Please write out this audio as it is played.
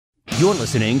You're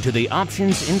listening to the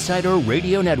Options Insider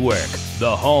Radio Network,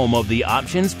 the home of the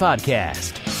Options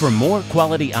Podcast. For more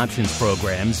quality options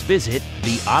programs, visit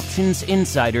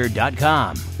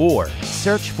theoptionsinsider.com or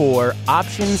search for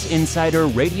Options Insider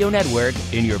Radio Network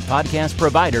in your podcast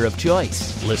provider of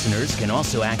choice. Listeners can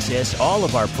also access all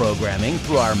of our programming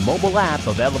through our mobile app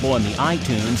available in the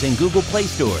iTunes and Google Play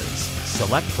stores.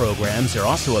 Select programs are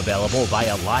also available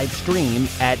via live stream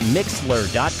at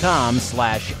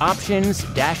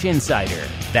mixlr.com/options-insider.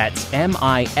 That's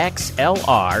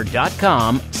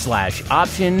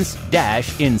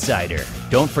mixlr.com/options-insider.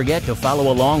 Don't forget to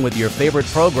follow along with your favorite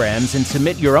programs and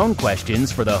submit your own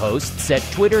questions for the hosts at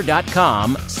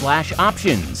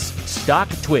twitter.com/options,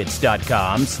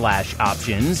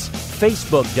 stocktwits.com/options,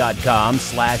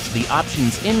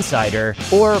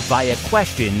 facebook.com/theoptionsinsider, or via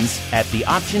questions at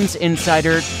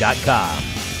theoptionsinsider.com.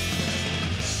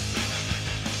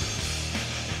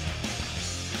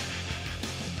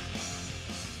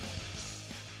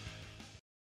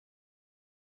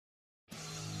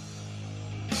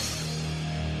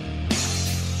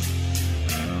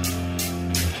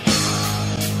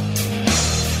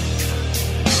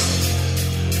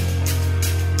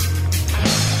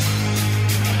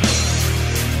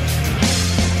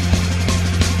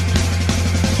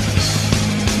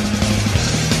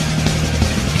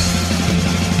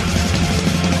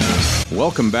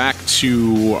 Welcome back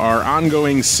to our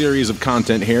ongoing series of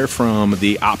content here from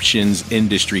the Options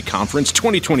Industry Conference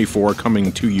 2024,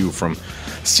 coming to you from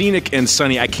scenic and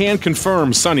sunny. I can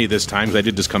confirm sunny this time because I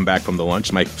did just come back from the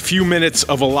lunch. My few minutes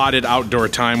of allotted outdoor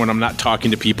time when I'm not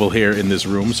talking to people here in this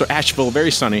room. So Asheville,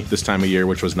 very sunny this time of year,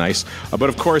 which was nice. But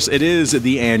of course, it is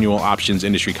the annual Options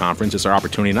Industry Conference. It's our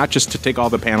opportunity not just to take all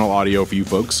the panel audio for you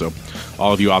folks, so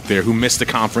all of you out there who missed the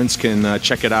conference can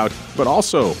check it out, but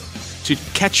also to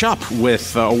catch up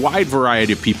with a wide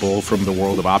variety of people from the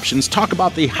world of options, talk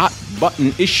about the hot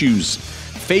button issues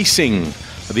facing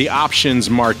the options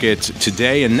market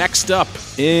today. And next up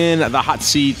in the hot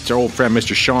seat, our old friend,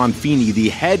 Mr. Sean Feeney, the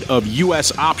head of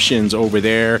U.S. options over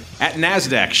there at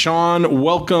Nasdaq. Sean,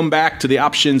 welcome back to the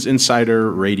Options Insider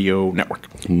Radio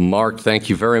Network. Mark, thank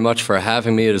you very much for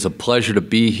having me. It is a pleasure to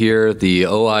be here. The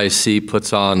OIC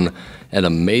puts on an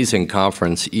amazing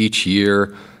conference each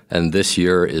year, and this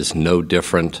year is no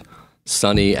different.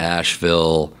 Sunny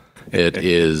Asheville. It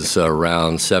is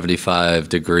around 75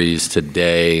 degrees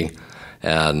today,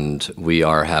 and we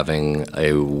are having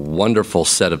a wonderful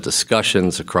set of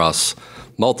discussions across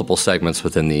multiple segments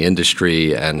within the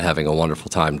industry and having a wonderful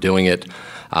time doing it.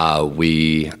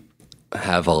 We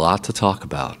have a lot to talk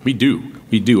about. We do.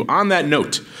 On that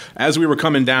note, as we were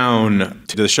coming down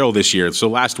to the show this year, so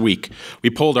last week, we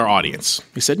polled our audience.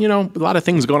 We said, a lot of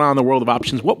things going on in the world of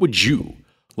options. What would you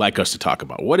like us to talk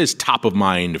about? What is top of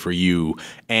mind for you?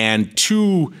 And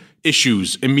two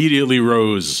issues immediately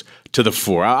rose to the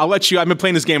fore. I'll let you, I've been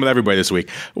playing this game with everybody this week.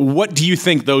 What do you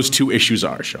think those two issues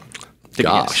are, Sean?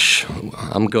 Gosh,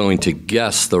 I'm going to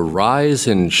guess the rise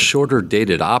in shorter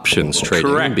dated options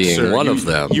trading. Correct, being sir. One of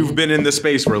them. You've been in the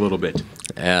space for a little bit.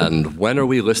 And when are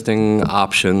we listing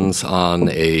options on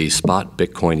a spot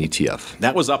Bitcoin ETF?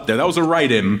 That was up there. That was a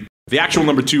write-in. The actual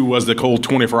number two was the whole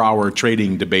 24-hour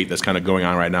trading debate that's kind of going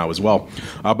on right now as well.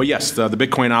 But yes, the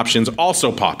Bitcoin options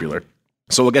also popular.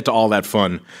 So we'll get to all that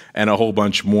fun and a whole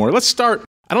bunch more. Let's start.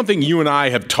 I don't think you and I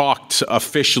have talked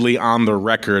officially on the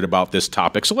record about this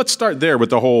topic. So let's start there with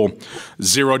the whole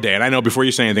 0 day. And I know before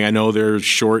you say anything, I know there's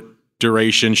short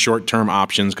duration, short-term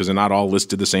options because they're not all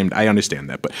listed the same. I understand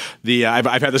that. But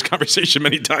I've had this conversation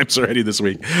many times already this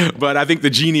week. But I think the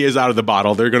genie is out of the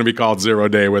bottle. They're going to be called 0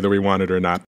 day whether we want it or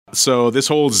not. So this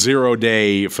whole 0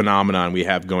 day phenomenon we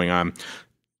have going on,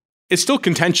 it's still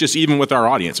contentious even with our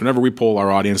audience. Whenever we poll our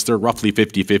audience, they're roughly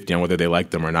 50-50 on whether they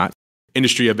like them or not.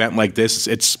 Industry event like this,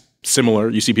 it's similar.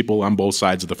 You see people on both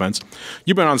sides of the fence.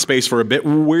 You've been on space for a bit.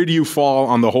 Where do you fall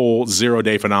on the whole 0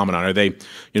 day phenomenon? Are they,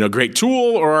 a great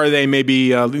tool, or are they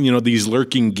maybe, these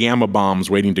lurking gamma bombs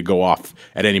waiting to go off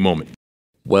at any moment?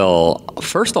 Well,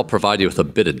 first I'll provide you with a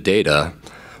bit of data.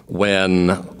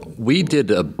 When we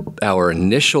did our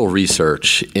initial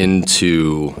research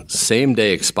into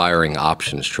same-day expiring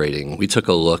options trading, we took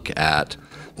a look at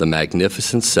the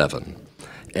Magnificent Seven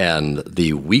and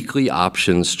the weekly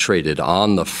options traded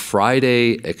on the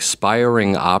Friday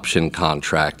expiring option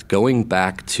contract going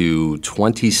back to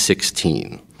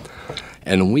 2016.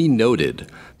 And we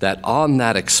noted that on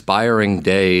that expiring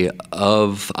day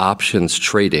of options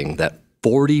trading, that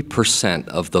 40%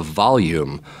 of the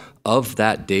volume of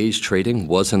that day's trading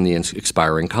was in the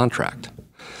expiring contract.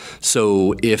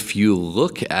 So if you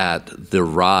look at the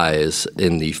rise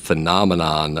in the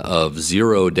phenomenon of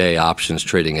 0 day options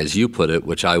trading, as you put it,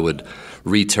 which I would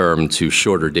reterm to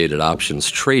shorter dated options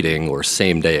trading or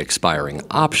same day expiring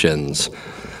options,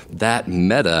 that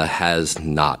meta has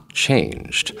not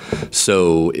changed.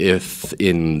 So if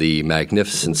in the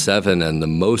Magnificent Seven and the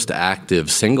most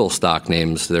active single stock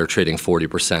names, they're trading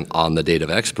 40% on the date of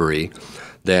expiry,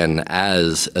 then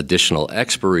as additional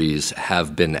expiries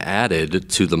have been added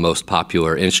to the most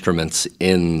popular instruments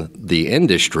in the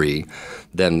industry,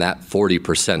 then that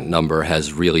 40% number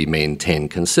has really maintained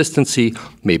consistency,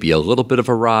 maybe a little bit of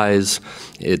a rise,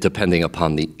 depending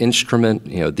upon the instrument.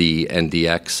 The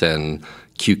NDX and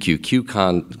the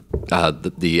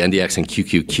NDX and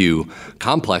QQQ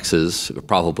complexes are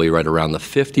probably right around the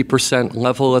 50%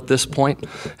 level at this point,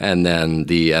 and then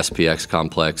the SPX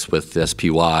complex with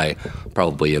SPY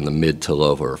probably in the mid to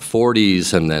lower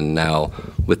 40s, and then now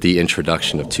with the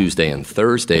introduction of Tuesday and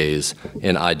Thursdays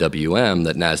in IWM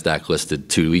that Nasdaq listed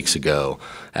 2 weeks ago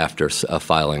after a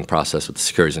filing process with the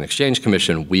Securities and Exchange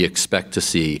Commission, we expect to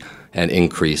see an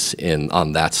increase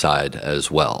on that side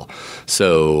as well.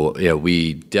 So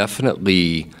we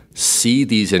definitely see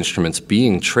these instruments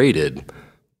being traded,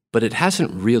 but it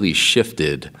hasn't really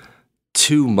shifted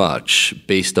too much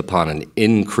based upon an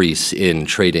increase in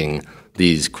trading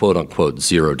these quote-unquote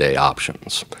zero-day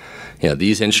options.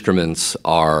 These instruments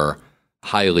are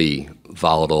highly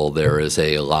volatile. There is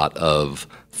a lot of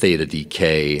theta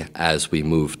decay as we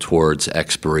move towards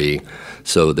expiry.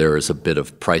 So there is a bit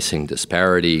of pricing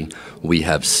disparity. We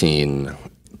have seen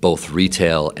both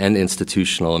retail and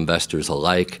institutional investors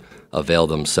alike avail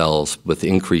themselves with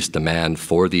increased demand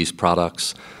for these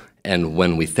products. And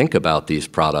when we think about these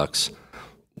products,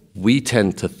 we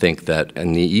tend to think that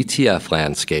in the ETF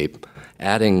landscape,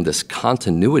 adding this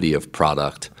continuity of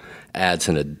product adds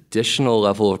an additional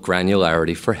level of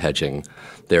granularity for hedging.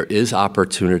 There is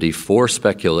opportunity for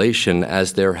speculation,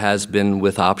 as there has been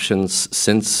with options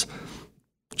since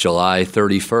July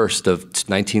 31st of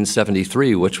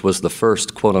 1973, which was the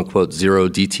first quote-unquote zero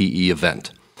DTE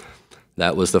event.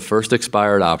 That was the first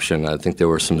expired option. I think there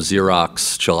were some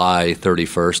Xerox July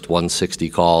 31st 160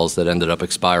 calls that ended up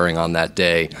expiring on that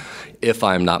day. If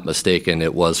I'm not mistaken,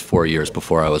 it was 4 years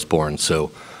before I was born.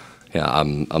 So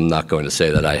I'm not going to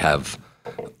say that I have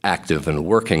active and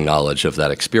working knowledge of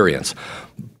that experience.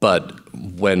 But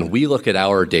when we look at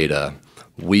our data,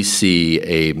 we see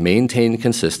a maintained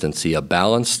consistency, a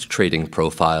balanced trading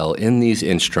profile in these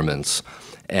instruments.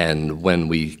 And when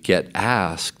we get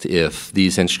asked if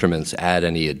these instruments add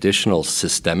any additional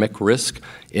systemic risk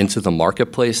into the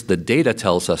marketplace, the data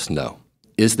tells us no.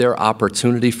 Is there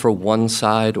opportunity for one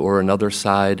side or another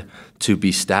side to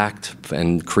be stacked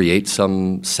and create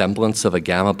some semblance of a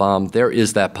gamma bomb? There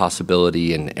is that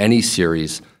possibility in any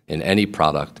series, in any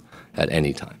product, at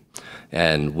any time.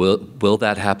 And will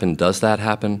that happen? Does that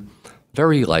happen?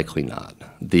 Very likely not.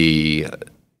 The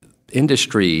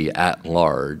industry at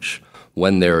large,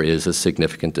 when there is a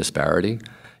significant disparity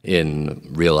in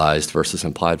realized versus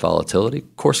implied volatility,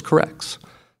 course corrects.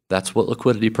 That's what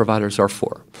liquidity providers are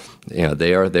for.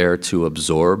 They are there to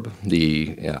absorb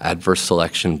the adverse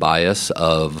selection bias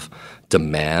of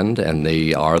demand, and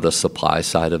they are the supply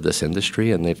side of this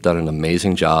industry, and they've done an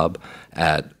amazing job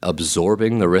at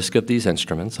absorbing the risk of these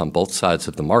instruments on both sides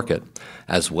of the market,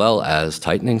 as well as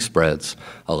tightening spreads,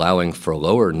 allowing for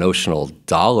lower notional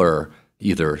dollar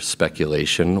either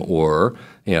speculation or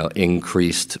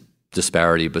increased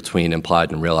disparity between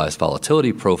implied and realized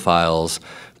volatility profiles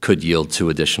could yield to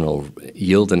additional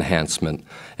yield enhancement.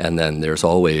 And then there's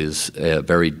always a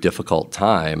very difficult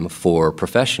time for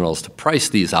professionals to price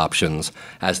these options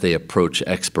as they approach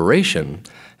expiration.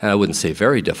 And I wouldn't say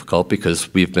very difficult,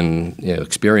 because we've been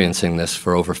experiencing this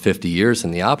for over 50 years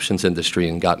in the options industry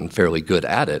and gotten fairly good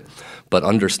at it. But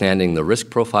understanding the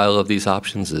risk profile of these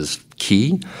options is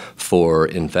key for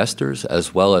investors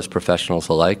as well as professionals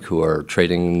alike who are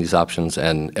trading these options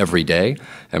and every day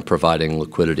and providing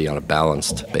liquidity on a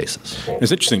balanced basis.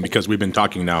 It's interesting because we've been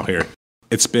talking now here.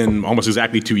 It's been almost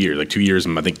exactly 2 years, like 2 years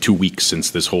and I think 2 weeks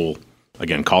since this whole,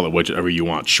 again, call it whatever you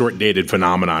want, short-dated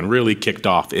phenomenon really kicked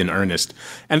off in earnest.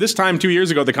 And this time, 2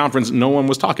 years ago at the conference, no one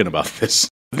was talking about this.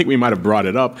 I think we might have brought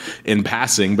it up in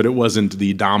passing, but it wasn't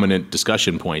the dominant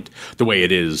discussion point the way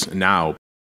it is now.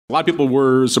 A lot of people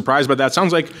were surprised by that.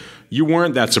 Sounds like you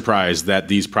weren't that surprised that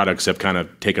these products have kind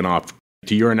of taken off.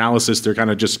 To your analysis, they're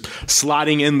kind of just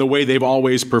slotting in the way they've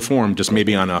always performed, just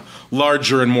maybe on a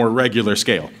larger and more regular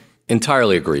scale.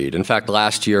 Entirely agreed. In fact,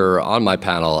 last year on my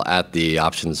panel at the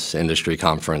Options Industry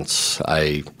Conference,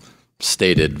 I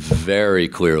stated very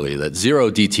clearly that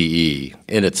zero DTE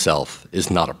in itself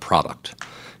is not a product.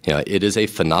 It is a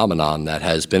phenomenon that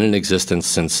has been in existence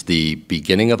since the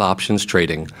beginning of options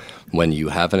trading, when you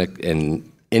have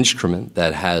an instrument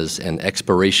that has an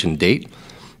expiration date,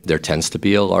 there tends to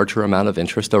be a larger amount of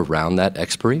interest around that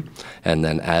expiry. And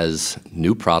then as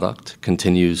new product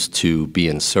continues to be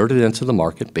inserted into the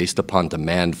market based upon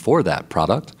demand for that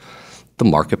product, the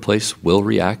marketplace will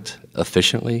react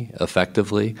efficiently,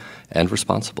 effectively, and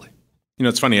responsibly. You know,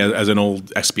 it's funny, as an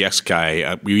old SPX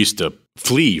guy, we used to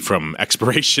flee from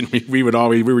expiration. We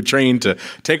were trained to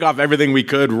take off everything we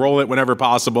could, roll it whenever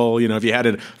possible. You know, if you had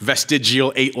a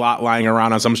vestigial 8 lot lying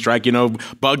around on some strike,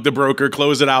 bug the broker,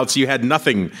 close it out. So you had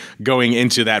nothing going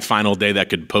into that final day that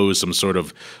could pose some sort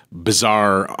of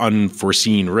bizarre,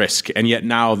 unforeseen risk. And yet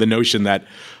now the notion that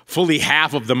fully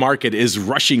half of the market is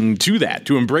rushing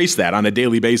to embrace that on a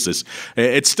daily basis.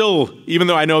 It's still, even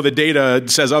though I know the data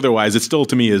says otherwise, it still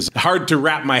to me is hard to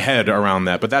wrap my head around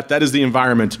that. But that is the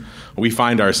environment we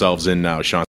find ourselves in now,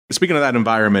 Sean. Speaking of that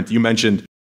environment, you mentioned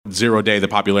 0 day, the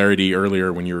popularity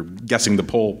earlier when you were guessing the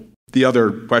poll. The other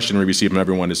question we receive from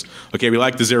everyone is, okay, we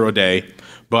like the 0 day,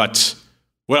 but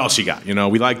what else you got?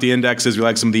 We like the indexes, we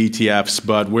like some of the ETFs,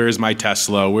 but where's my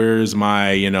Tesla? Where's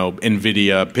my,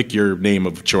 NVIDIA? Pick your name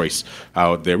of choice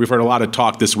out there. We've heard a lot of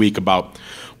talk this week about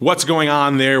what's going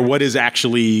on there, what is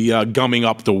actually gumming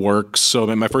up the works. So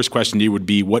my first question to you would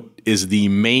be, what is the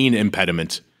main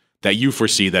impediment that you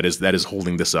foresee that is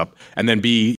holding this up? And then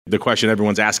B, the question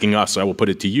everyone's asking us, so I will put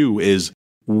it to you, is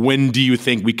when do you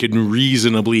think we can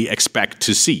reasonably expect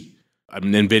to see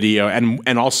NVIDIA?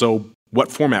 And also, what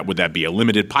format would that be? A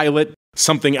limited pilot?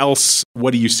 Something else?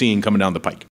 What are you seeing coming down the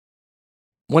pike?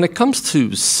 When it comes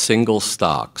to single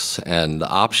stocks and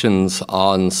options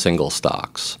on single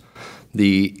stocks,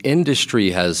 the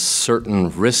industry has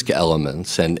certain risk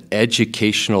elements and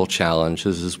educational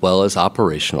challenges as well as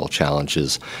operational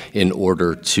challenges in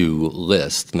order to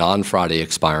list non-Friday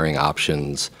expiring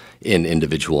options in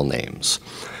individual names.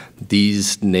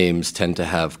 These names tend to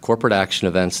have corporate action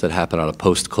events that happen on a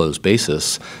post-close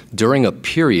basis during a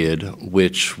period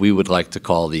which we would like to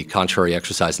call the contrary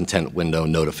exercise intent window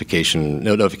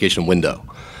notification window.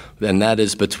 And that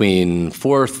is between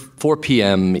 4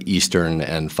 p.m. Eastern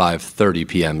and 5:30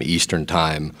 p.m. Eastern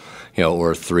time,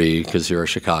 or 3, because you're a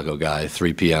Chicago guy,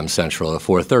 3 p.m. Central or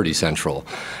 4:30 Central.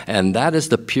 And that is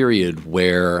the period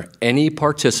where any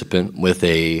participant with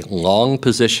a long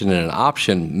position in an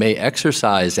option may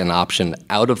exercise an option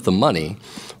out of the money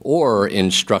or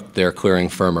instruct their clearing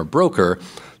firm or broker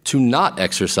to not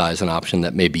exercise an option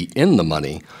that may be in the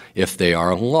money if they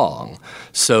are long.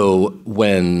 So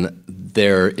when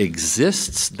there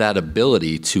exists that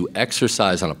ability to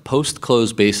exercise on a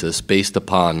post-close basis based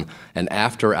upon an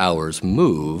after-hours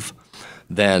move,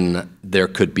 then there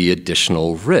could be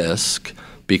additional risk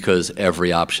because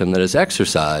every option that is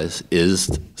exercised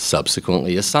is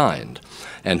subsequently assigned.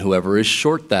 And whoever is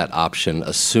short that option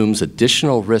assumes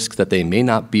additional risk that they may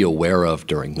not be aware of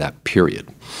during that period.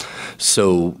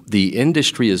 So the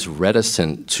industry is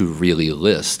reticent to really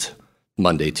list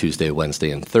Monday, Tuesday,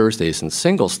 Wednesday, and Thursdays in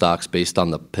single stocks based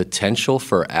on the potential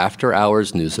for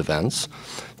after-hours news events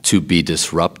to be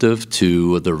disruptive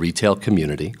to the retail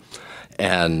community.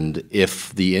 And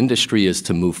if the industry is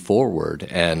to move forward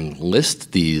and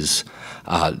list these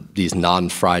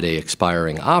non-Friday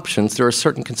expiring options, there are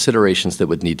certain considerations that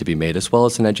would need to be made, as well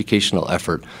as an educational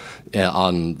effort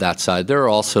on that side. There are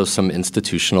also some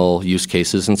institutional use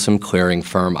cases and some clearing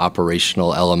firm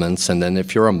operational elements. And then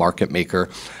if you're a market maker,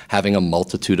 having a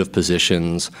multitude of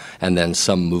positions and then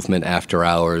some movement after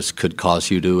hours could cause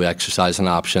you to exercise an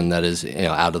option that is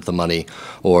out of the money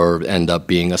or end up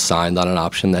being assigned on an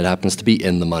option that happens to be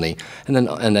in the money. And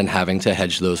then having to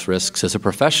hedge those risks as a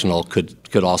professional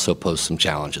could also pose some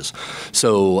challenges.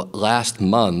 So last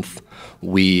month,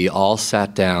 we all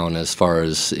sat down as far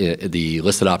as the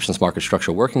Listed Options Market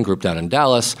Structure Working Group down in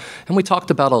Dallas, and we talked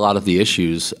about a lot of the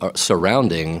issues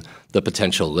surrounding the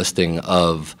potential listing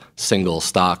of single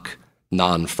stock,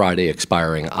 non-Friday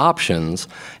expiring options.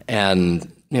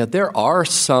 And there are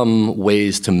some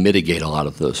ways to mitigate a lot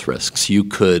of those risks. You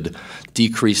could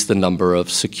decrease the number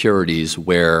of securities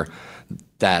where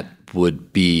that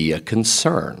would be a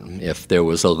concern if there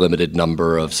was a limited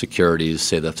number of securities,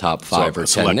 say the top 5 or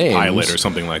 10 names. Pilot or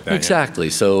something like that. Exactly.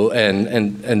 Yeah. So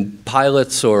and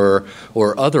pilots or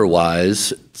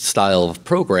otherwise style of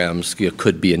programs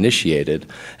could be initiated.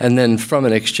 And then from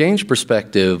an exchange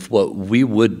perspective, what we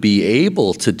would be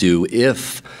able to do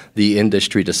if the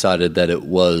industry decided that it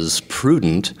was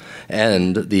prudent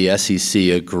and the SEC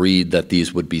agreed that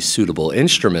these would be suitable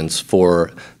instruments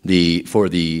for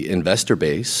the investor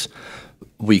base,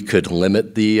 we could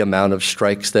limit the amount of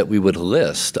strikes that we would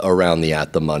list around the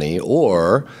at-the-money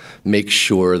or make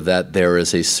sure that there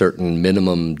is a certain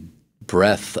minimum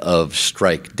breadth of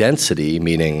strike density,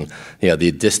 meaning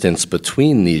the distance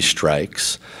between these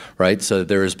strikes, right? So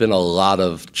there has been a lot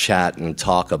of chat and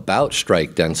talk about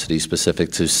strike density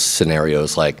specific to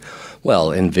scenarios like,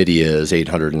 well, NVIDIA is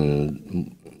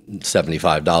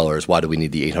 $875. Why do we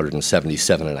need the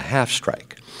 877.5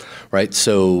 strike? Right?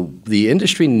 So the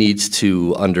industry needs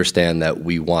to understand that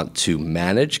we want to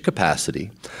manage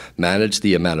capacity, manage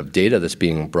the amount of data that's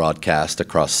being broadcast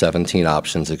across 17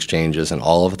 options exchanges and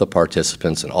all of the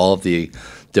participants and all of the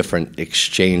different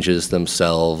exchanges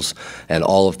themselves and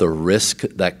all of the risk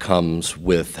that comes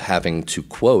with having to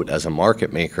quote as a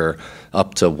market maker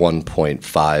up to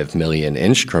 1.5 million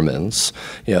instruments,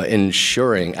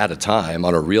 ensuring at a time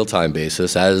on a real-time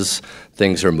basis as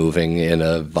things are moving in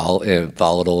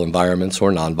volatile environments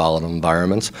or non-volatile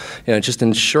environments, just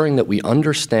ensuring that we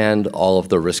understand all of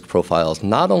the risk profiles,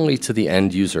 not only to the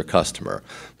end user customer,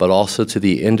 but also to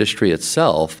the industry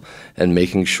itself, and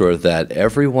making sure that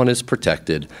everyone is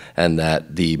protected and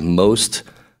that the most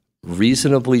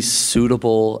reasonably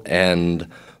suitable and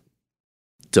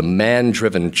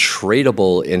demand-driven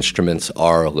tradable instruments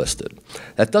are listed.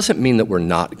 That doesn't mean that we're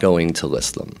not going to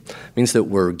list them. It means that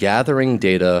we're gathering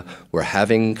data, we're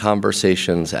having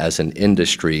conversations as an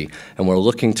industry, and we're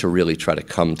looking to really try to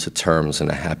come to terms in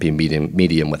a happy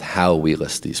medium with how we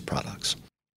list these products.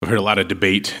 I've heard a lot of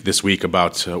debate this week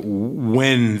about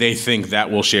when they think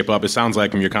that will shape up. It sounds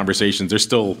like from your conversations, they're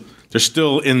still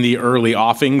in the early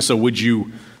offing. So would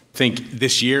you think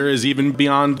this year is even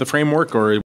beyond the framework,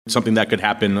 or something that could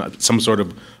happen, some sort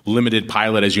of limited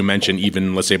pilot, as you mentioned,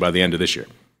 even, let's say, by the end of this year?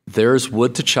 There's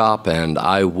wood to chop, and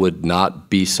I would not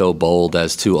be so bold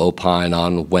as to opine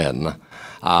on when.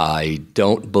 I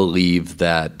don't believe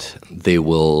that they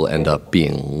will end up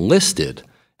being listed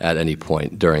at any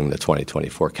point during the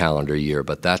 2024 calendar year,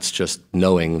 but that's just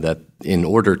knowing that in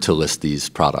order to list these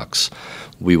products,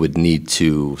 we would need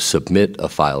to submit a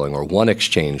filing, or one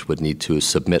exchange would need to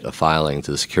submit a filing to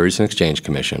the Securities and Exchange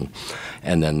Commission,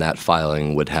 and then that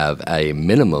filing would have a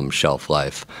minimum shelf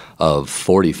life of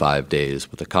 45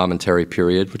 days with a commentary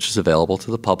period, which is available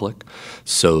to the public,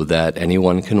 so that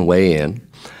anyone can weigh in.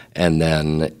 And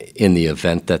then in the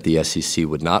event that the SEC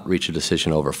would not reach a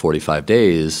decision over 45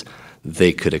 days,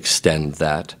 they could extend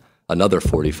that another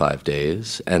 45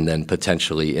 days and then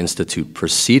potentially institute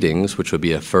proceedings, which would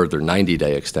be a further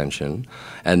 90-day extension,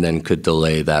 and then could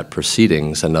delay that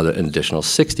proceedings an additional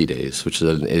 60 days, which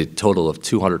is a total of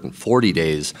 240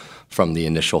 days from the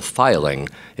initial filing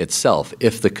itself,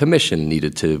 if the commission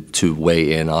needed to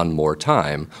weigh in on more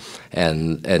time.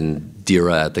 And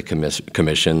DERA at the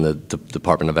commission, the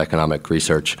Department of Economic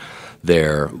Research,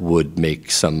 there would make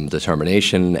some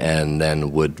determination and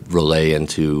then would relay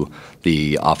into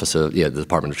the Office of the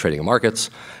Department of Trading and Markets,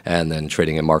 and then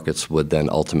Trading and Markets would then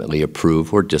ultimately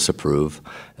approve or disapprove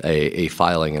a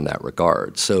filing in that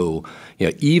regard. So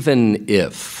even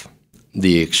if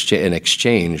an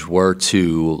exchange were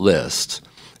to list,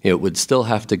 it would still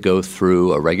have to go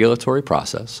through a regulatory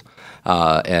process,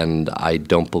 and I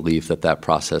don't believe that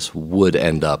process would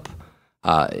end up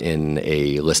in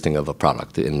a listing of a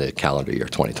product in the calendar year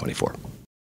 2024.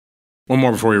 One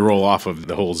more before we roll off of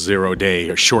the whole 0-day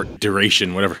or short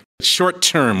duration, whatever,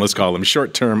 short-term, let's call them,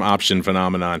 short-term option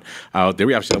phenomenon out there.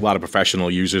 We obviously have a lot of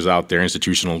professional users out there,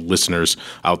 institutional listeners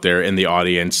out there in the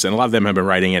audience, and a lot of them have been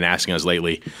writing and asking us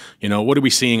lately, what are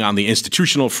we seeing on the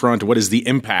institutional front? What is the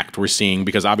impact we're seeing?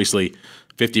 Because obviously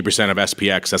 50% of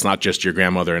SPX, that's not just your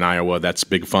grandmother in Iowa, that's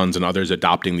big funds and others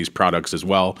adopting these products as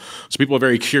well. So people are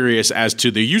very curious as to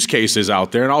the use cases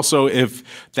out there, and also if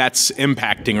that's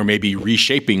impacting or maybe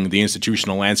reshaping the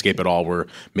institutional landscape at all, where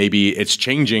maybe it's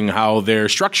changing how they're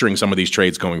structuring some of these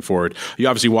trades going forward. You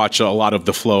obviously watch a lot of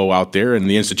the flow out there and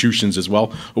the institutions as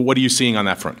well. What are you seeing on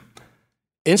that front?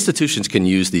 Institutions can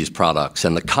use these products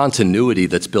and the continuity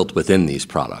that's built within these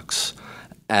products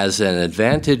as an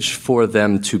advantage for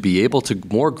them to be able to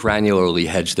more granularly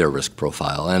hedge their risk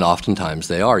profile, and oftentimes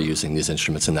they are using these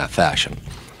instruments in that fashion.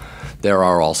 There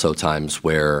are also times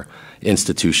where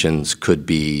institutions could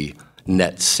be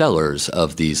net sellers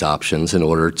of these options in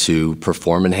order to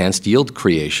perform enhanced yield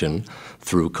creation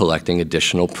through collecting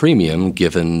additional premium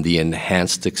given the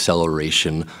enhanced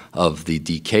acceleration of the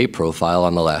decay profile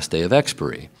on the last day of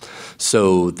expiry.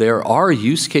 So there are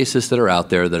use cases that are out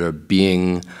there that are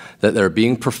being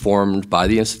performed by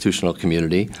the institutional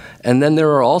community, and then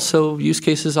there are also use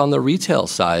cases on the retail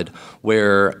side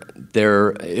where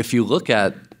if you look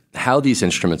at how these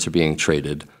instruments are being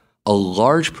traded, a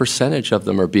large percentage of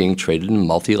them are being traded in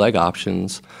multi-leg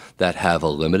options that have a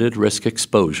limited risk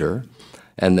exposure.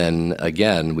 And then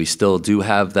again, we still do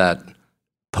have that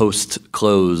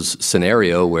post-close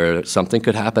scenario where something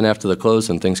could happen after the close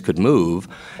and things could move.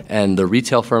 And the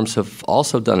retail firms have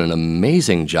also done an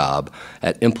amazing job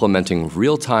at implementing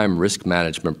real-time risk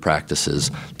management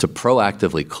practices to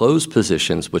proactively close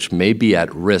positions which may be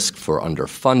at risk for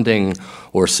underfunding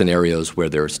or scenarios where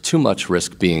there's too much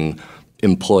risk being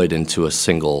employed into a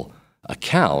single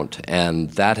account. And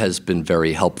that has been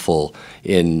very helpful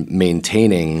in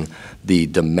maintaining the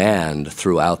demand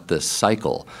throughout this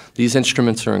cycle. These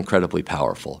instruments are incredibly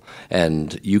powerful,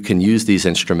 and you can use these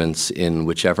instruments in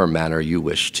whichever manner you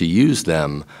wish to use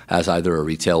them as either a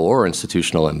retail or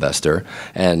institutional investor.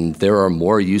 And there are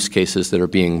more use cases that are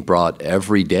being brought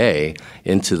every day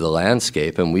into the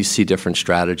landscape, and we see different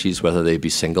strategies, whether they be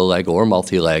single leg or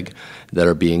multi-leg, that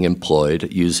are being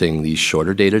employed using these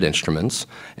shorter dated instruments.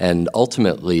 And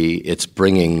ultimately, it's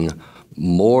bringing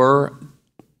more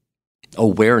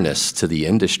awareness to the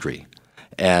industry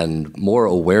and more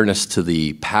awareness to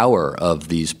the power of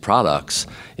these products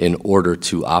in order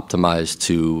to optimize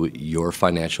to your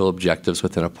financial objectives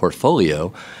within a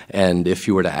portfolio. And if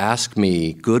you were to ask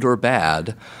me, good or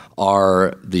bad,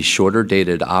 are the shorter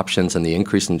dated options and the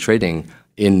increase in trading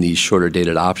in these shorter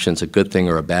dated options a good thing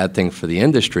or a bad thing for the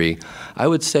industry, I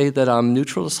would say that I'm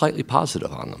neutral to slightly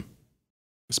positive on them.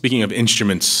 Speaking of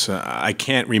instruments, I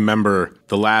can't remember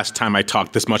the last time I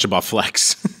talked this much about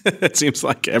Flex. It seems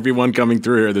like everyone coming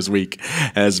through here this week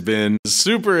has been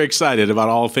super excited about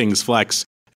all things Flex.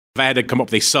 If I had to come up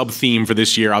with a sub-theme for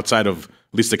this year outside of at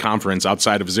least the conference,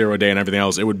 outside of 0 Day and everything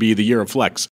else, it would be the year of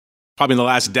Flex. Probably in the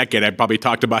last decade, I've probably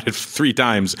talked about it 3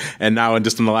 times, and now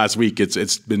just in the last week,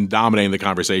 it's been dominating the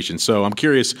conversation. So I'm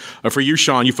curious, for you,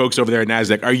 Sean, you folks over there at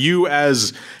Nasdaq, are you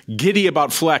as giddy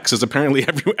about Flex as apparently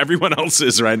everyone else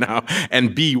is right now?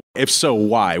 And B, if so,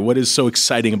 why? What is so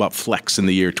exciting about Flex in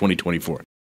the year 2024?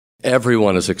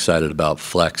 Everyone is excited about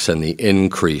Flex and the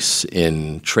increase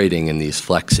in trading in these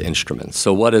Flex instruments.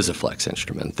 So what is a Flex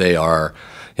instrument? They are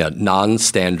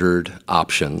non-standard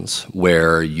options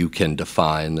where you can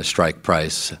define the strike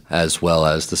price as well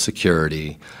as the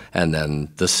security and then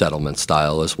the settlement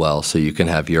style as well. So you can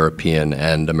have European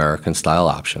and American style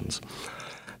options.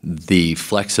 The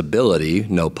flexibility,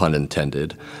 no pun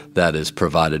intended, that is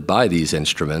provided by these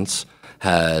instruments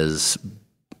has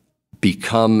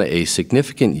become a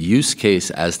significant use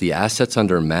case as the assets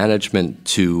under management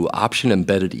to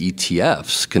option-embedded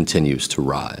ETFs continues to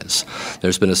rise.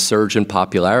 There's been a surge in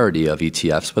popularity of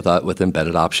ETFs with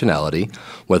embedded optionality,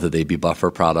 whether they be buffer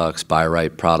products,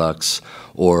 buy-right products,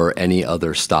 or any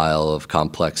other style of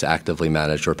complex actively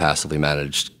managed or passively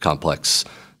managed complex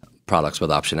products with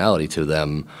optionality to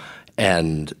them.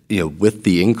 And with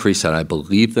the increase, and I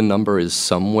believe the number is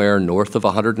somewhere north of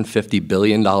 $150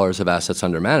 billion of assets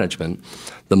under management,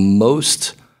 the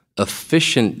most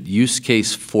efficient use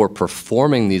case for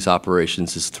performing these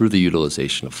operations is through the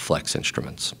utilization of Flex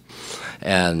instruments.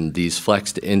 And these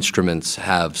Flexed instruments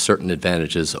have certain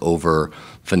advantages over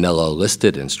vanilla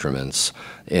listed instruments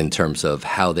in terms of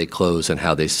how they close and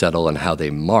how they settle and how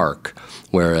they mark,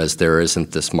 whereas there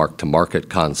isn't this mark-to-market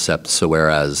concept, so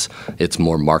whereas it's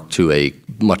more marked to a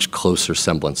much closer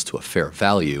semblance to a fair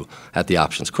value at the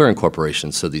Options Clearing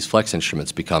Corporation, so these Flex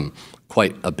instruments become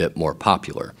quite a bit more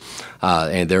popular.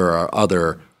 And there are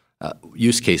other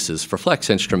use cases for Flex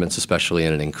instruments, especially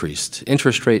in an increased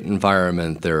interest rate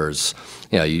environment. There's,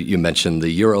 you mentioned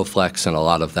the Euroflex, and a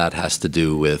lot of that has to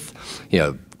do with,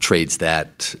 trades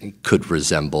that could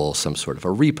resemble some sort of a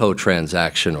repo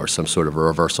transaction or some sort of a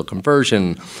reversal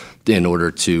conversion in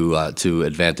order to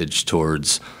advantage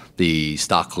towards the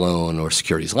stock loan or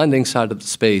securities lending side of the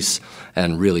space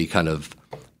and really kind of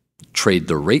trade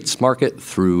the rates market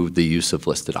through the use of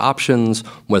listed options,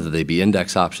 whether they be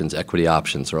index options, equity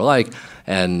options, or alike.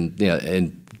 And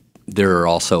and there are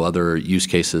also other use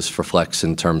cases for Flex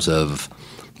in terms of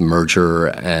merger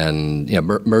and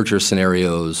merger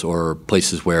scenarios or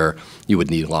places where you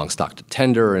would need long stock to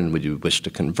tender and would you wish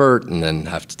to convert and then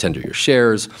have to tender your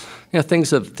shares,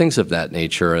 things of that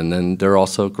nature. And then there are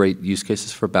also great use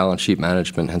cases for balance sheet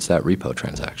management, hence that repo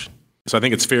transaction. So I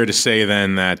think it's fair to say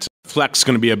then that Flex is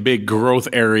going to be a big growth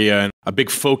area and a big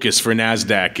focus for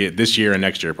Nasdaq this year and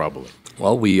next year probably.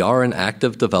 Well, we are in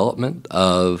active development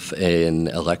of an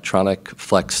electronic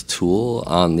Flex tool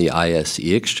on the ISE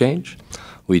exchange.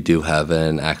 We do have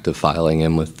an active filing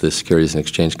in with the Securities and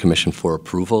Exchange Commission for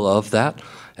approval of that.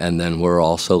 And then we're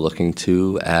also looking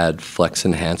to add Flex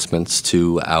enhancements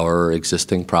to our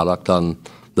existing product on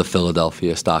the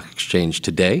Philadelphia Stock Exchange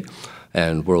today.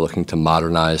 And we're looking to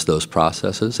modernize those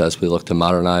processes as we look to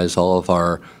modernize all of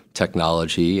our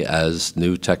technology as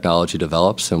new technology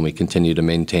develops, and we continue to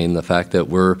maintain the fact that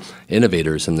we're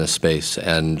innovators in this space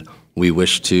and We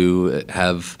wish to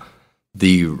have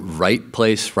the right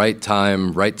place, right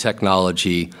time, right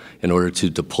technology in order to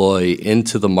deploy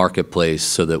into the marketplace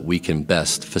so that we can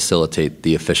best facilitate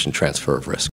the efficient transfer of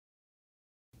risk.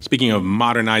 Speaking of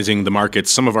modernizing the markets,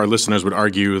 some of our listeners would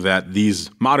argue that these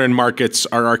modern markets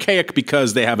are archaic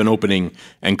because they have an opening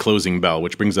and closing bell,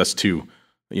 which brings us to,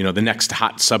 the next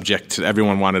hot subject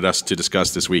everyone wanted us to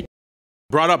discuss this week.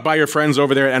 Brought up by your friends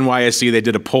over there at NYSE, they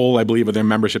did a poll, I believe, of their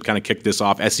membership, kind of kicked this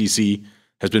off. SEC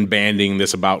has been banding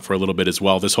this about for a little bit as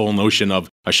well, this whole notion of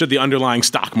should the underlying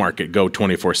stock market go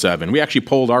 24/7? We actually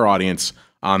polled our audience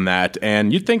on that,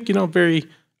 and you'd think, very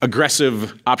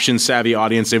aggressive, option-savvy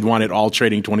audience, they'd want it all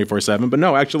trading 24/7, but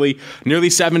no, actually, nearly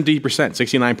 70%,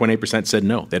 69.8% said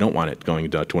no, they don't want it going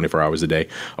 24 hours a day.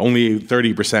 Only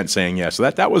 30% saying yes. So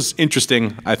that was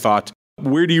interesting, I thought.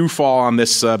 Where do you fall on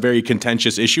this very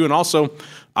contentious issue? And also,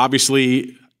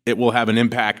 obviously, it will have an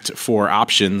impact for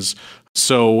options.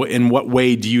 So in what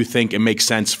way do you think it makes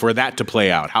sense for that to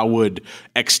play out? How would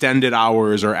extended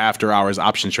hours or after hours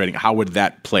options trading, how would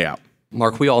that play out?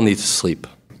 Mark, we all need to sleep.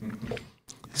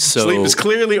 So, sleep is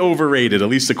clearly overrated, at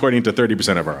least according to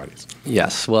 30% of our audience.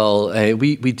 Yes. Well,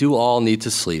 we do all need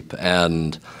to sleep,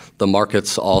 and the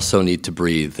markets also need to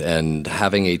breathe. And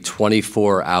having a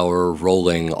 24-hour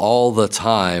rolling all the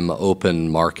time open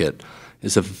market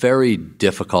is a very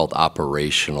difficult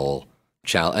operational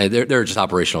challenge. There are just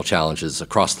operational challenges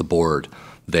across the board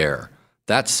there.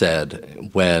 That said,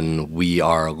 when we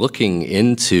are looking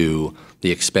into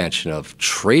the expansion of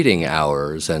trading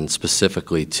hours and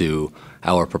specifically to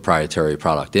our proprietary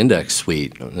product index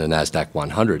suite, the Nasdaq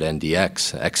 100,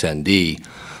 NDX, XND,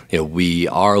 we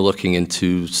are looking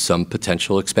into some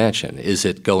potential expansion. Is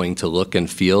it going to look and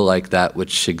feel like that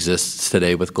which exists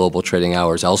today with global trading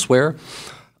hours elsewhere?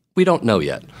 We don't know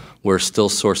yet. We're still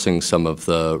sourcing some of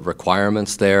the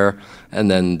requirements there,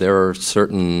 and then there are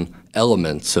certain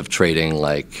elements of trading,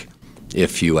 like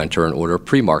if you enter an order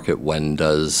pre-market, when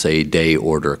does a day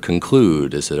order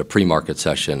conclude? Is it a pre-market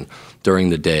session,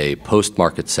 during the day,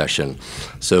 post-market session?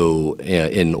 So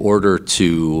in order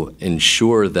to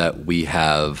ensure that we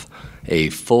have a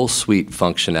full suite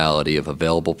functionality of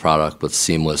available product with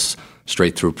seamless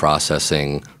straight-through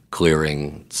processing,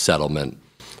 clearing, settlement,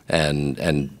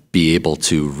 and be able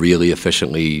to really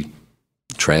efficiently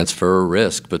transfer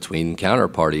risk between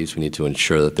counterparties, we need to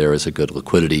ensure that there is a good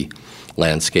liquidity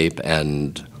landscape,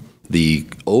 and the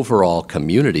overall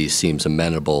community seems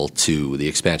amenable to the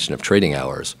expansion of trading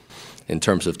hours. In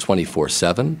terms of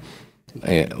 24/7,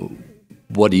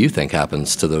 what do you think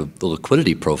happens to the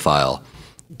liquidity profile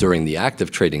during the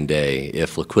active trading day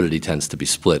if liquidity tends to be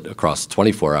split across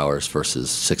 24 hours versus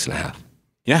 6.5?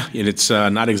 Yeah, and it's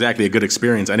not exactly a good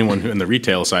experience. Anyone who in the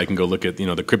retail side can go look at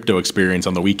the crypto experience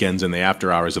on the weekends and the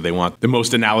after hours if they want the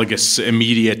most analogous,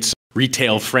 immediate,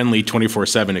 retail-friendly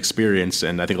 24/7 experience.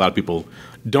 And I think a lot of people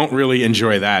don't really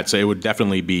enjoy that. So it would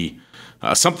definitely be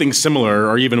something similar,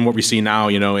 or even what we see now,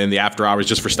 in the after hours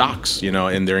just for stocks,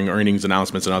 and during earnings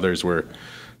announcements and others, where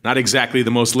not exactly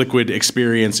the most liquid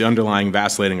experience, the underlying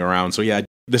vacillating around. So yeah,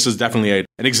 this is definitely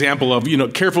an example of,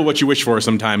 careful what you wish for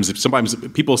sometimes. Sometimes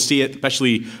people see it,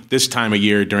 especially this time of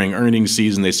year during earnings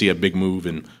season, they see a big move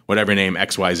in whatever name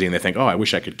XYZ, and they think, oh, I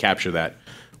wish I could capture that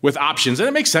with options. And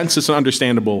it makes sense. It's an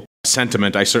understandable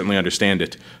sentiment. I certainly understand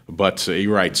it. But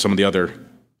you're right. Some of the other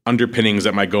underpinnings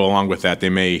that might go along with that, they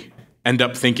may end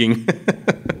up thinking,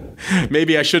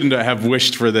 maybe I shouldn't have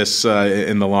wished for this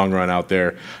in the long run out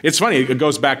there. It's funny. It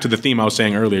goes back to the theme I was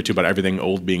saying earlier, too, about everything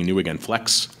old being new again.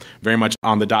 Flex, very much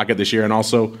on the docket this year. And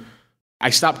also,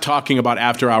 I stopped talking about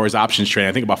after-hours options trading,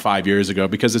 I think about 5 years ago,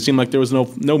 because it seemed like there was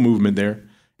no movement there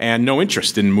and no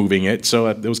interest in moving it. So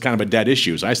it was kind of a dead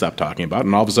issue. So I stopped talking about it.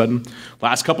 And all of a sudden,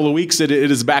 last couple of weeks, it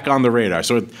is back on the radar.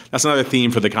 So that's another theme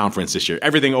for the conference this year.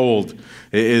 Everything old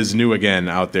is new again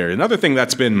out there. Another thing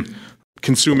that's been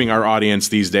consuming our audience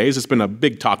these days, it's been a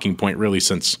big talking point really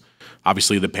since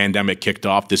obviously the pandemic kicked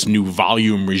off, this new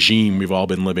volume regime we've all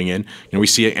been living in. We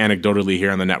see it anecdotally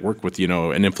here on the network with,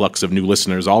 an influx of new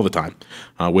listeners all the time,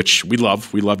 which we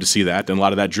love. We love to see that. And a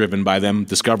lot of that driven by them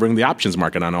discovering the options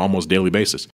market on an almost daily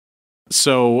basis.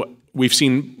 So we've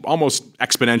seen almost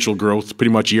exponential growth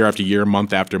pretty much year after year,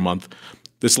 month after month.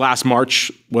 This last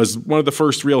March was one of the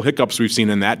first real hiccups we've seen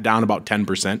in that, down about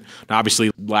 10%. Now, obviously,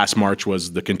 last March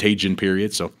was the contagion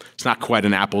period, so it's not quite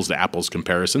an apples-to-apples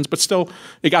comparisons, but still,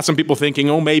 it got some people thinking,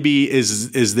 oh, maybe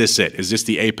is this it? Is this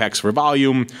the apex for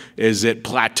volume? Is it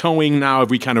plateauing now?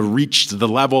 Have we kind of reached the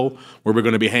level where we're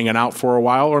going to be hanging out for a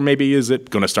while? Or maybe is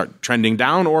it going to start trending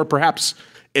down? Or perhaps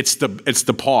it's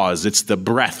the pause, it's the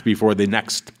breath before the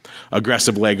next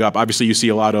aggressive leg up. Obviously, you see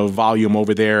a lot of volume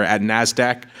over there at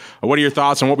Nasdaq. What are your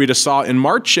thoughts on what we just saw in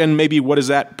March, and maybe what does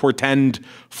that portend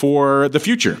for the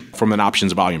future from an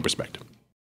options volume perspective?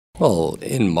 Well,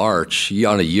 in March,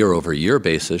 on a year-over-year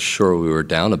basis, sure, we were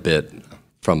down a bit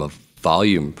from a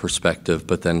volume perspective,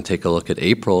 but then take a look at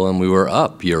April and we were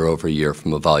up year over year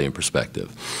from a volume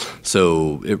perspective.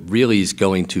 So it really is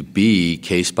going to be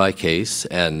case by case.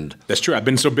 And that's true. I've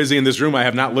been so busy in this room, I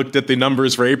have not looked at the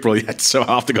numbers for April yet, so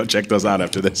I'll have to go check those out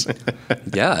after this.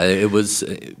 Yeah,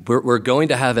 we're going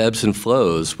to have ebbs and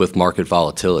flows with market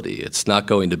volatility. It's not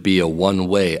going to be a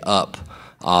one-way up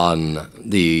on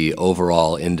the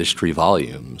overall industry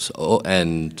volumes.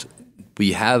 And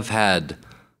we have had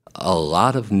a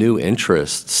lot of new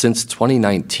interest since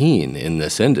 2019 in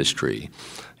this industry.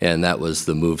 And that was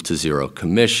the move to zero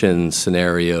commission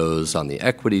scenarios on the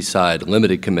equity side,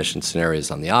 limited commission scenarios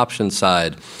on the option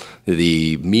side.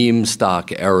 The meme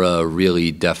stock era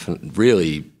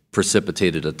really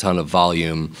precipitated a ton of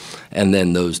volume. And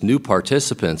then those new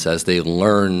participants, as they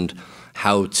learned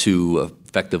how to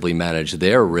effectively manage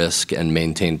their risk and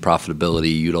maintain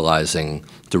profitability utilizing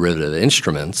derivative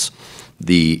instruments,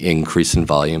 the increase in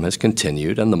volume has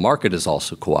continued, and the market has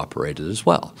also cooperated as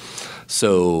well.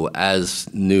 So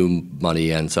as new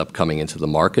money ends up coming into the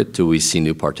market, do we see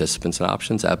new participants in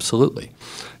options? Absolutely.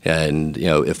 And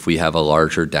if we have a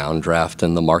larger downdraft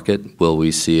in the market, will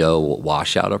we see a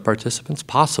washout of participants?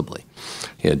 Possibly.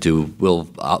 Will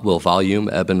volume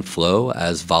ebb and flow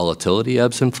as volatility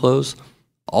ebbs and flows?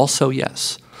 Also,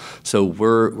 yes. So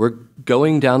we're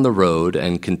going down the road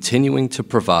and continuing to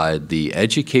provide the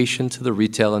education to the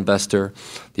retail investor,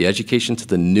 the education to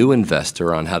the new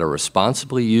investor on how to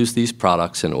responsibly use these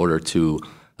products in order to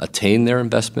attain their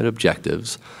investment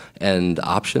objectives. And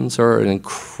options are an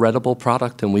incredible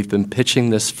product, and we've been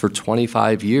pitching this for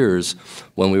 25 years.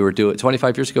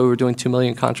 25 years ago, we were doing 2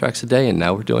 million contracts a day, and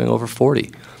now we're doing over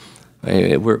 40.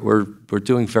 We're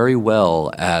doing very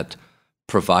well at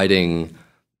providing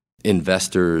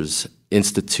investors,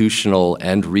 institutional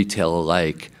and retail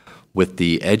alike, with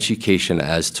the education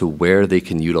as to where they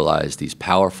can utilize these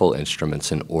powerful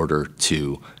instruments in order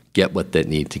to get what they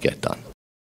need to get done.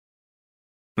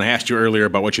 When I asked you earlier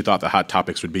about what you thought the hot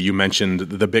topics would be, you mentioned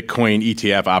the Bitcoin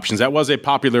ETF options. That was a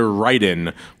popular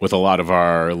write-in with a lot of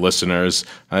our listeners.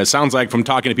 It sounds like from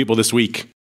talking to people this week,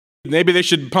 maybe they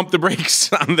should pump the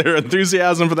brakes on their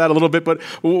enthusiasm for that a little bit, but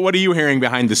what are you hearing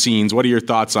behind the scenes? What are your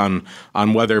thoughts on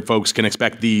whether folks can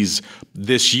expect these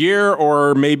this year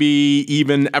or maybe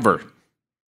even ever?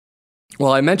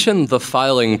 Well, I mentioned the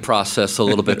filing process a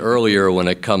little bit earlier when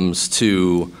it comes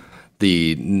to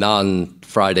the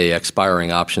non-Friday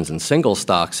expiring options and single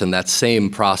stocks, and that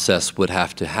same process would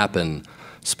have to happen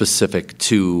specific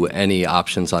to any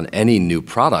options on any new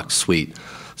product suite.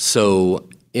 So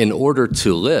in order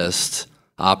to list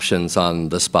options on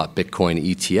the spot Bitcoin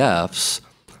ETFs,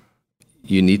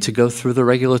 you need to go through the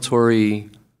regulatory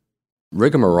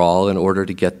rigmarole in order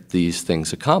to get these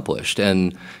things accomplished.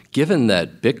 And given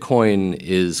that Bitcoin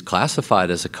is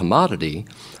classified as a commodity,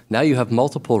 now you have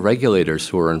multiple regulators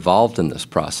who are involved in this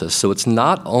process. So it's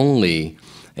not only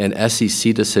an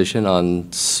SEC decision on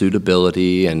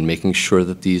suitability and making sure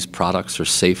that these products are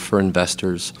safe for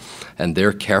investors, and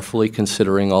they're carefully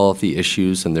considering all of the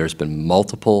issues, and there's been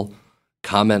multiple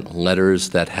comment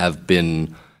letters that have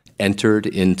been entered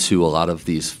into a lot of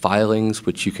these filings,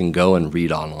 which you can go and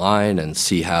read online and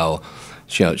see how,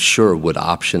 sure, would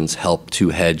options help to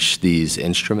hedge these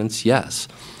instruments? Yes.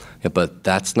 But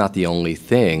that's not the only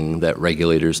thing that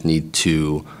regulators need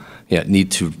to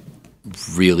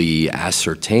really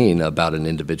ascertain about an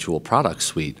individual product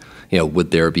suite.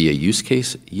 Would there be a use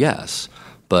case? Yes.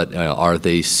 But are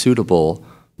they suitable?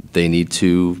 They need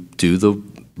to do the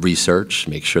research,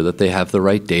 make sure that they have the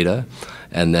right data,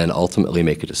 and then ultimately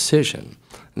make a decision.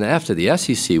 And after the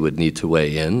SEC would need to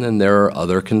weigh in, and there are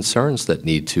other concerns that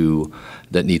need to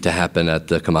happen at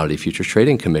the Commodity Futures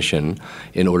Trading Commission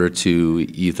in order to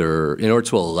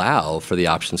allow for the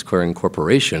Options Clearing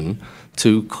Corporation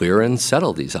to clear and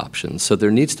settle these options. So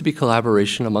there needs to be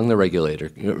collaboration among the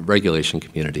regulation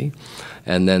community,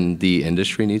 and then the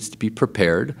industry needs to be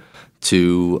prepared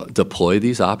to deploy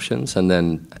these options and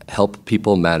then help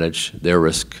people manage their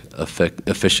risk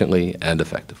efficiently and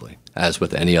effectively, as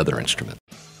with any other instrument.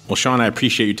 Well, Sean, I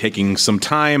appreciate you taking some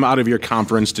time out of your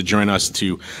conference to join us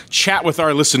to chat with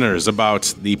our listeners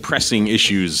about the pressing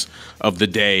issues of the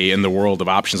day in the world of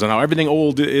options and how everything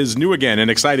old is new again and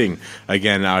exciting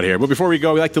again out here. But before we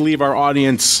go, we like to leave our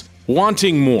audience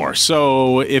wanting more.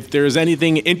 So if there's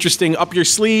anything interesting up your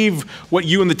sleeve, what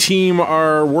you and the team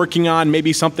are working on,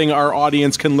 maybe something our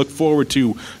audience can look forward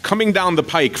to coming down the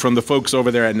pike from the folks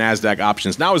over there at Nasdaq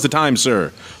Options. Now is the time,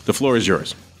 sir. The floor is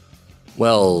yours.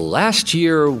 Well, last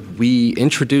year we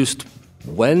introduced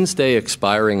Wednesday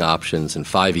expiring options in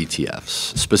 5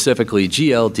 ETFs, specifically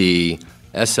GLD,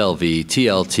 SLV,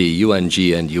 TLT,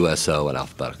 UNG, and USO in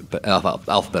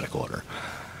alphabetical order.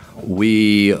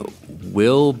 We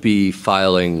will be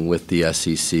filing with the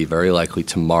SEC very likely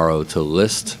tomorrow to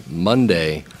list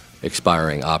Monday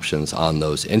expiring options on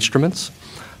those instruments.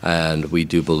 And we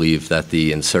do believe that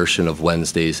the insertion of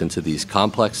Wednesdays into these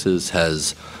complexes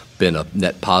has been a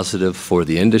net positive for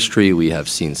the industry. We have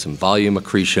seen some volume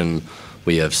accretion.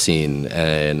 We have seen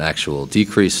an actual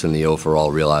decrease in the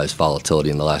overall realized volatility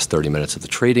in the last 30 minutes of the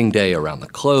trading day around the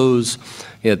close.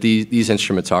 These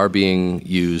instruments are being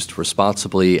used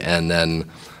responsibly, and then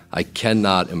I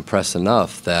cannot impress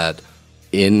enough that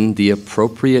in the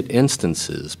appropriate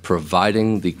instances,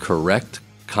 providing the correct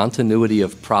continuity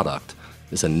of product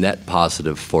is a net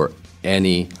positive for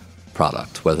any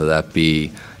product, whether that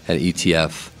be an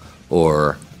ETF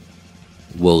or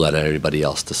we'll let anybody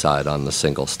else decide on the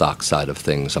single stock side of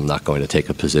things. I'm not going to take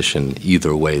a position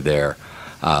either way there.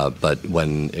 But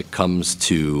when it comes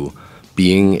to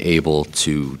being able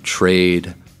to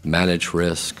trade, manage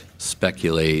risk,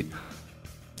 speculate,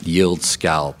 yield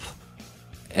scalp,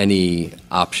 any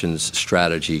options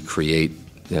strategy, create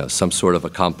some sort of a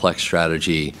complex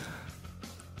strategy,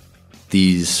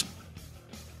 the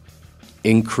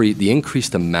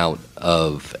increased amount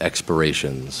of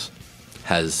expirations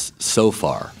has so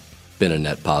far been a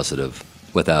net positive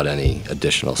without any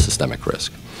additional systemic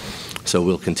risk. So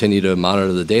we'll continue to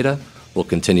monitor the data. We'll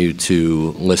continue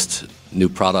to list new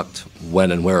product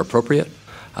when and where appropriate.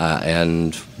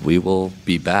 And we will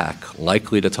be back,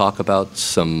 likely to talk about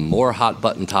some more hot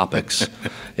button topics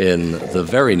in the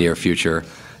very near future.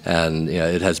 And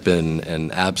it has been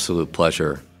an absolute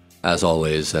pleasure, as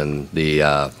always. And the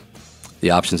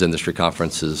Options Industry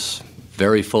Conference is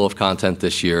very full of content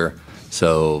this year.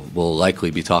 So we'll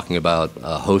likely be talking about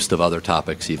a host of other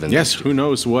topics even. Yes, who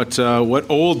knows what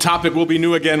old topic will be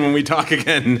new again when we talk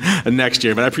again next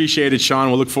year. But I appreciate it, Sean.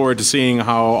 We'll look forward to seeing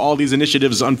how all these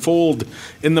initiatives unfold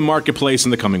in the marketplace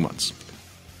in the coming months.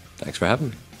 Thanks for having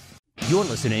me. You're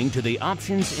listening to the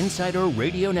Options Insider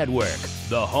Radio Network,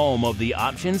 the home of the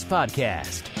Options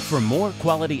Podcast. For more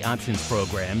quality options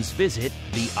programs, visit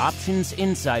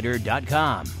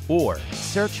theoptionsinsider.com or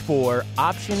search for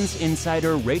Options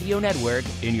Insider Radio Network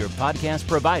in your podcast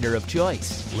provider of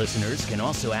choice. Listeners can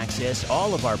also access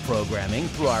all of our programming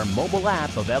through our mobile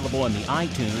app available in the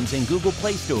iTunes and Google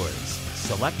Play stores.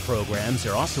 Select programs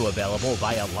are also available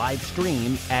via live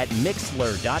stream at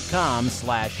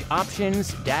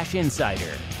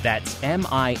mixlr.com/options-insider. That's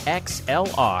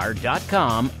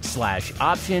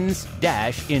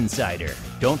mixlr.com/options-insider.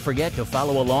 Don't forget to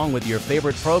follow along with your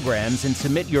favorite programs and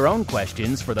submit your own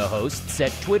questions for the hosts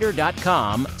at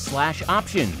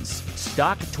twitter.com/options,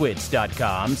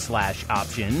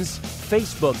 stocktwits.com/options,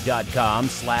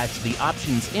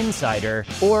 facebook.com/theoptionsinsider,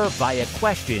 or via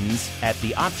questions at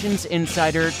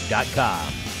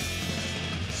theoptionsinsider.com.